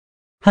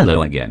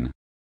Hello again.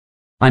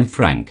 I'm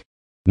Frank.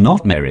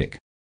 Not Merrick.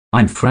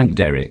 I'm Frank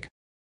Derrick.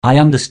 I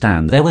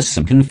understand there was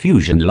some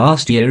confusion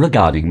last year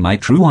regarding my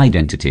true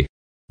identity.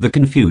 The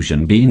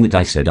confusion being that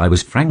I said I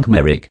was Frank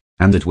Merrick,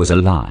 and that was a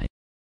lie.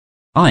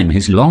 I'm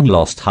his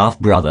long-lost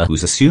half-brother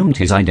who's assumed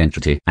his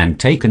identity and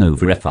taken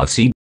over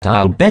FRC.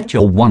 I'll bet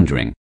you're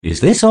wondering,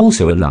 is this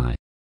also a lie?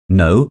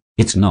 No,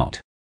 it's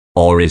not.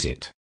 Or is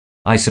it?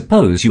 I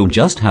suppose you'll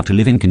just have to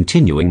live in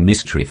continuing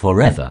mystery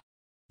forever.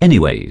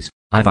 Anyways,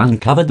 I've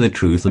uncovered the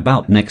truth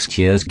about next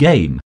year's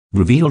game,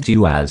 revealed to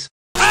you as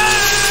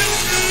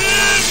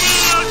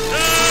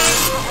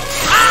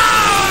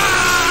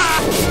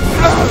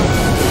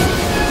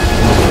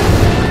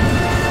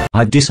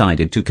I've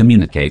decided to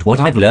communicate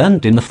what I've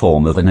learned in the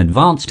form of an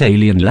advanced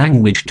alien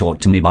language taught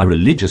to me by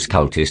religious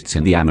cultists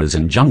in the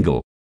Amazon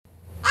jungle.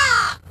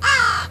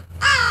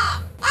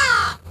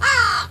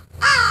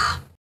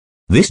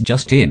 This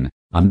just in,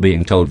 I'm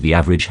being told the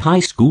average high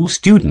school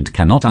student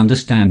cannot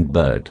understand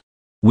bird.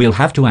 We'll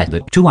have to add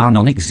that to our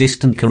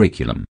non-existent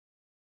curriculum.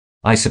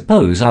 I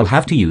suppose I'll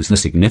have to use the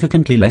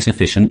significantly less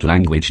efficient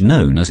language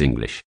known as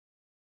English.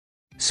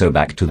 So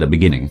back to the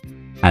beginning.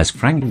 As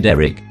Frank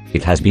Derrick,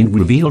 it has been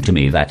revealed to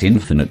me that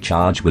infinite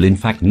charge will in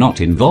fact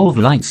not involve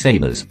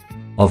lightsabers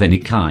of any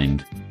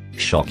kind.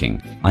 Shocking,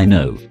 I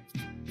know.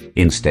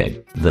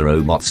 Instead, the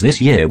robots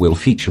this year will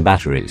feature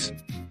batteries.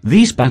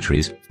 These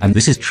batteries, and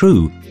this is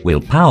true,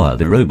 will power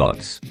the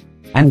robots.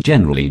 And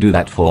generally do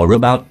that for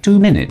about 2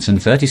 minutes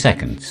and 30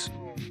 seconds.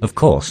 Of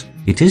course,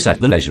 it is at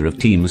the leisure of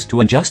teams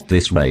to adjust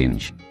this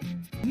range.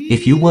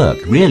 If you work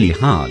really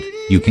hard,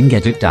 you can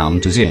get it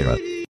down to 0.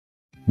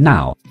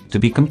 Now, to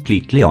be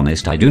completely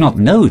honest, I do not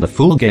know the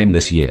full game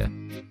this year.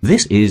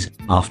 This is,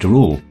 after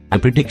all, a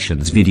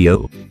predictions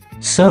video.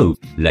 So,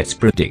 let's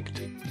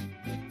predict.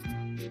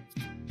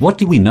 What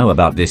do we know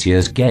about this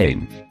year's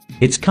game?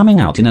 It's coming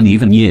out in an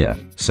even year,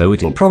 so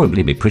it'll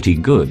probably be pretty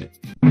good.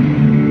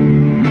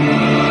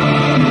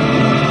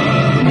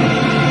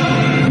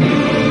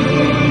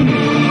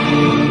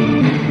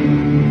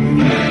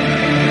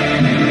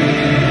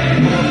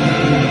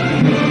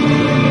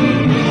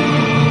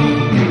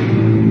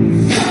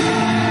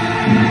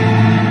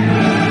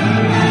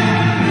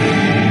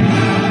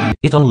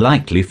 It'll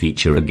likely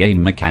feature a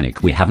game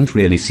mechanic we haven't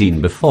really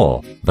seen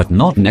before, but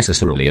not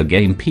necessarily a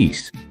game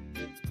piece.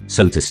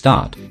 So to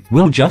start,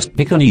 we'll just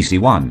pick an easy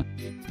one.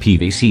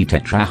 PVC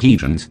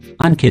tetrahedrons.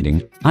 I'm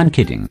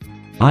kidding.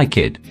 I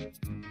kid.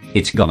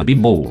 It's gonna be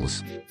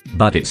balls.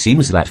 But it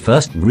seems that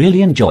FRC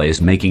really enjoys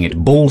making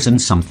it balls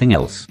and something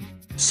else.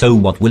 So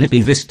what will it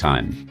be this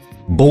time?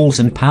 Balls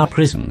and power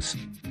prisms?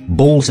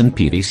 Balls and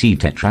PVC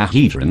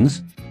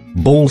tetrahedrons?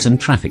 Balls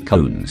and traffic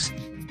cones?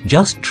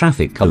 Just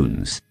traffic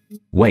cones.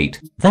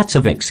 Wait, that's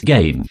a Vex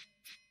game.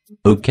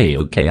 Okay,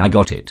 I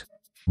got it.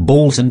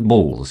 Balls and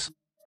balls.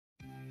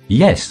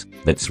 Yes,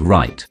 that's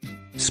right.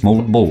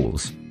 Small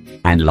balls.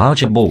 And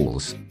larger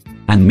balls.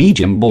 And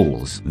medium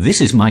balls.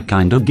 This is my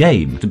kind of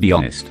game, to be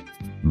honest.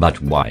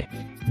 But why?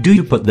 Do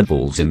you put the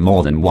balls in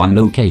more than one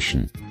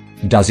location?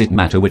 Does it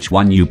matter which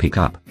one you pick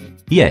up?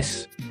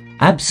 Yes.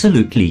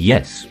 Absolutely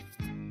yes.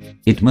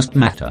 It must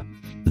matter.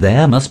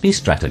 There must be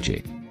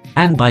strategy.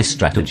 And by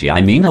strategy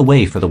I mean a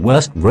way for the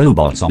worst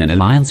robots on an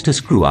alliance to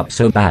screw up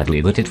so badly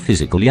that it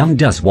physically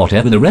undoes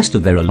whatever the rest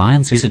of their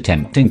alliance is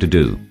attempting to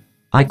do.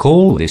 I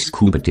call this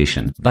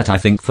competition, but I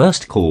think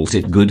FRC calls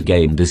it good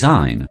game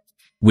design.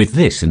 With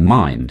this in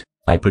mind,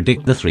 I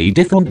predict the 3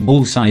 different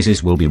ball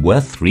sizes will be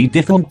worth 3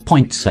 different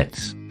point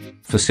sets.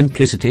 For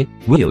simplicity,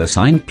 we'll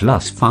assign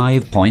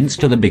 +5 points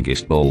to the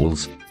biggest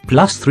balls,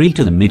 +3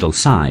 to the middle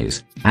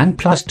size, and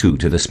 +2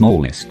 to the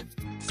smallest.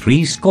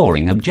 3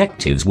 scoring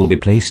objectives will be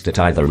placed at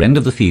either end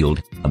of the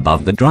field,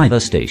 above the driver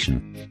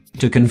station.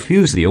 To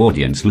confuse the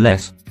audience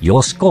less,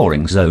 your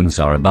scoring zones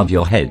are above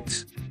your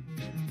heads.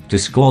 To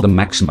score the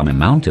maximum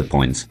amount of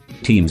points,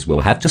 teams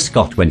will have to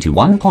score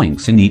 21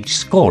 points in each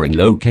scoring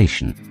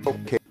location.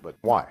 Okay, but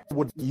why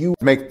would you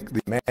make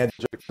the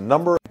magic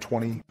number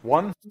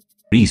 21?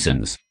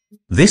 Reasons.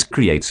 This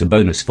creates a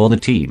bonus for the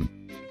team.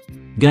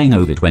 Going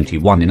over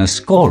 21 in a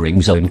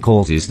scoring zone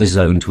causes the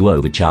zone to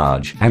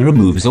overcharge and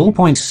removes all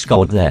points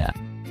scored there.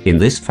 In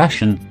this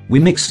fashion, we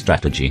mix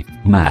strategy,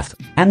 math,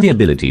 and the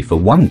ability for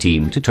one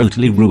team to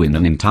totally ruin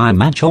an entire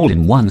match all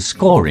in one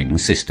scoring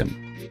system.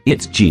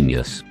 It's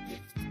genius.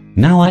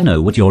 Now I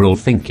know what you're all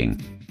thinking.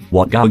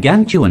 What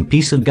gargantuan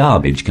piece of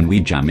garbage can we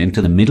jam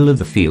into the middle of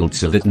the field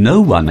so that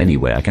no one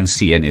anywhere can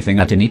see anything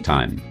at any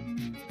time?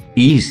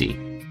 Easy.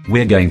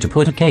 We're going to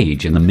put a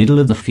cage in the middle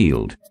of the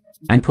field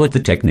and put the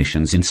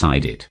technicians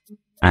inside it.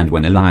 And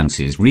when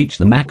alliances reach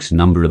the max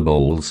number of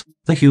balls,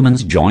 the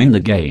humans join the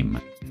game.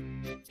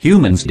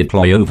 Humans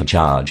deploy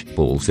overcharge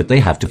balls that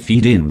they have to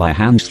feed in by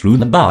hand through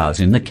the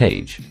bars in the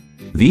cage.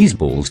 These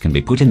balls can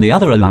be put in the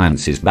other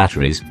alliance's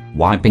batteries,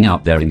 wiping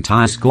out their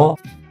entire score.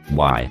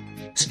 Why?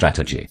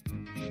 Strategy.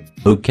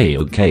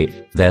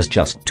 Okay, there's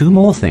just 2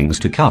 more things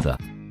to cover.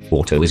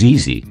 Auto is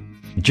easy.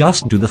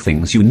 Just do the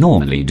things you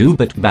normally do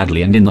but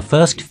badly and in the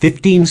first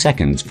 15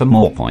 seconds for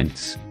more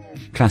points.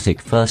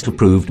 Classic FRC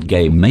approved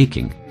game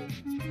making.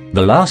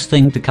 The last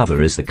thing to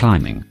cover is the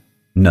climbing.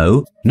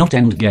 No, not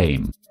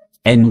endgame.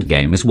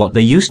 Endgame is what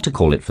they used to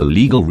call it for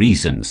legal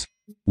reasons.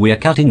 We are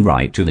cutting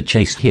right to the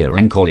chase here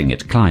and calling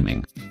it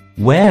climbing.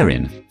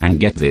 Wherein, and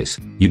get this,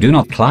 you do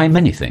not climb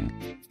anything.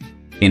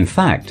 In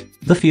fact,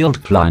 the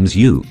field climbs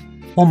you.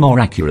 Or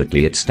more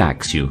accurately, it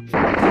stacks you.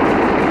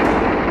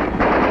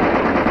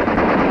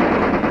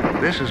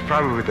 This is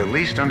probably the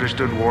least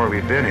understood war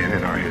we've been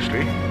in our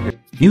history.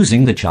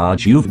 Using the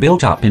charge you've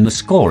built up in the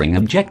scoring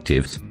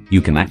objectives,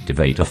 you can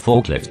activate a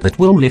forklift that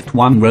will lift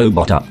one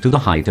robot up to the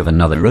height of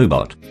another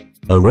robot.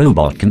 A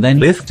robot can then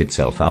lift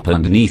itself up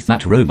underneath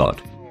that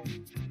robot.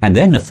 And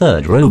then a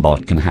third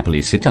robot can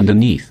happily sit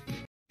underneath.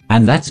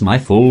 And that's my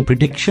full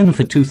prediction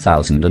for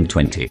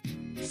 2020.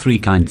 3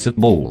 kinds of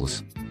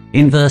balls.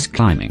 Inverse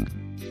climbing.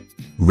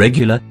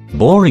 Regular,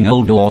 boring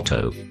old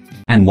auto.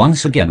 And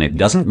once again it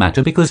doesn't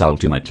matter because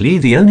ultimately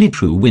the only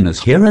true winners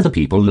here are the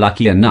people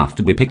lucky enough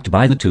to be picked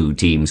by the 2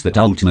 teams that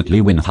ultimately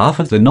win half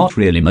of the not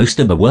really most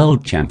of the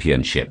world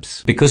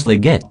championships. Because they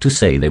get to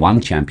say they won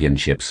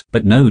championships,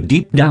 but know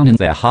deep down in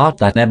their heart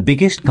that their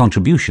biggest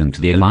contribution to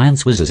the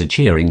alliance was as a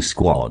cheering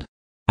squad.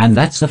 And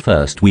that's the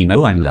first we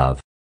know and love.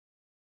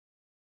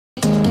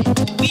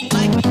 We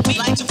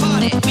like to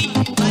party. We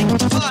like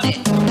to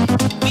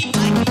party.